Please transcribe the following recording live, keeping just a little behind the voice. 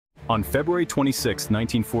On February 26,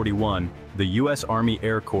 1941, the U.S. Army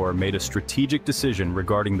Air Corps made a strategic decision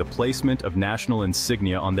regarding the placement of national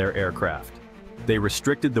insignia on their aircraft. They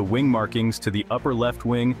restricted the wing markings to the upper left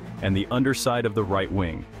wing and the underside of the right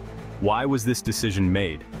wing. Why was this decision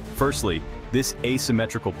made? Firstly, this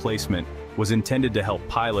asymmetrical placement was intended to help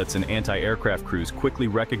pilots and anti-aircraft crews quickly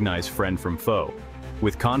recognize friend from foe.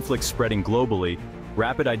 With conflicts spreading globally,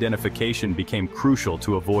 rapid identification became crucial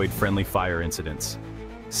to avoid friendly fire incidents.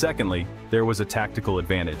 Secondly, there was a tactical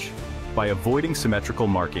advantage. By avoiding symmetrical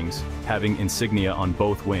markings, having insignia on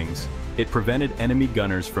both wings, it prevented enemy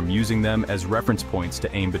gunners from using them as reference points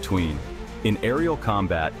to aim between. In aerial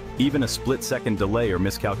combat, even a split-second delay or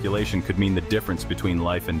miscalculation could mean the difference between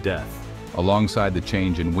life and death. Alongside the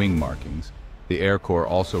change in wing markings, the Air Corps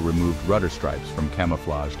also removed rudder stripes from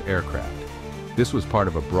camouflaged aircraft. This was part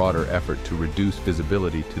of a broader effort to reduce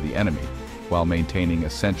visibility to the enemy while maintaining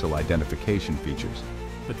essential identification features.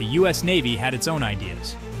 But the U.S. Navy had its own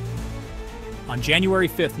ideas. On January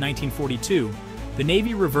 5, 1942, the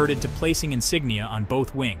Navy reverted to placing insignia on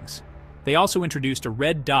both wings. They also introduced a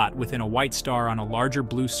red dot within a white star on a larger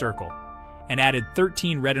blue circle, and added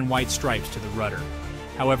 13 red and white stripes to the rudder.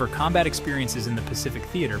 However, combat experiences in the Pacific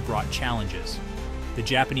Theater brought challenges. The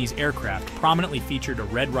Japanese aircraft prominently featured a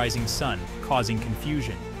red rising sun, causing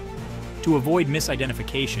confusion. To avoid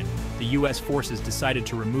misidentification, the U.S. forces decided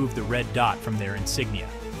to remove the red dot from their insignia.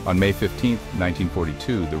 On May 15,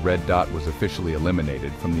 1942, the red dot was officially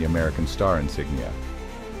eliminated from the American star insignia.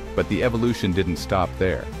 But the evolution didn't stop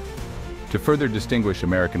there. To further distinguish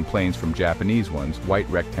American planes from Japanese ones, white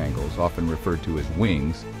rectangles, often referred to as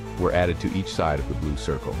wings, were added to each side of the blue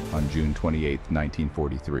circle on June 28,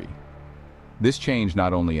 1943. This change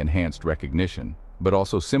not only enhanced recognition, but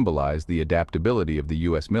also symbolized the adaptability of the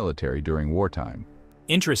U.S. military during wartime.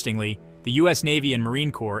 Interestingly, the U.S. Navy and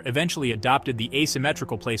Marine Corps eventually adopted the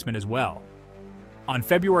asymmetrical placement as well. On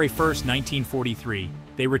February 1, 1943,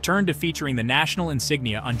 they returned to featuring the national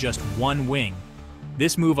insignia on just one wing.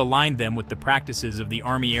 This move aligned them with the practices of the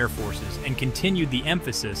Army Air Forces and continued the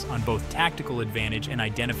emphasis on both tactical advantage and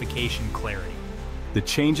identification clarity. The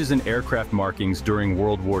changes in aircraft markings during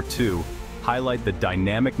World War II highlight the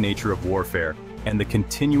dynamic nature of warfare and the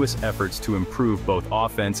continuous efforts to improve both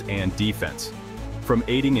offense and defense. From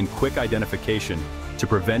aiding in quick identification to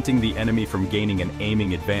preventing the enemy from gaining an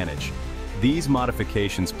aiming advantage, these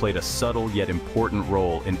modifications played a subtle yet important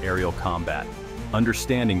role in aerial combat.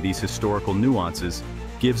 Understanding these historical nuances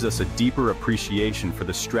gives us a deeper appreciation for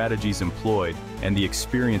the strategies employed and the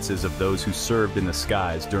experiences of those who served in the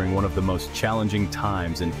skies during one of the most challenging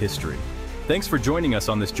times in history. Thanks for joining us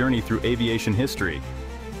on this journey through aviation history.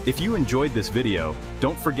 If you enjoyed this video,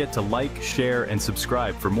 don't forget to like, share, and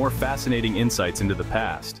subscribe for more fascinating insights into the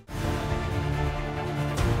past.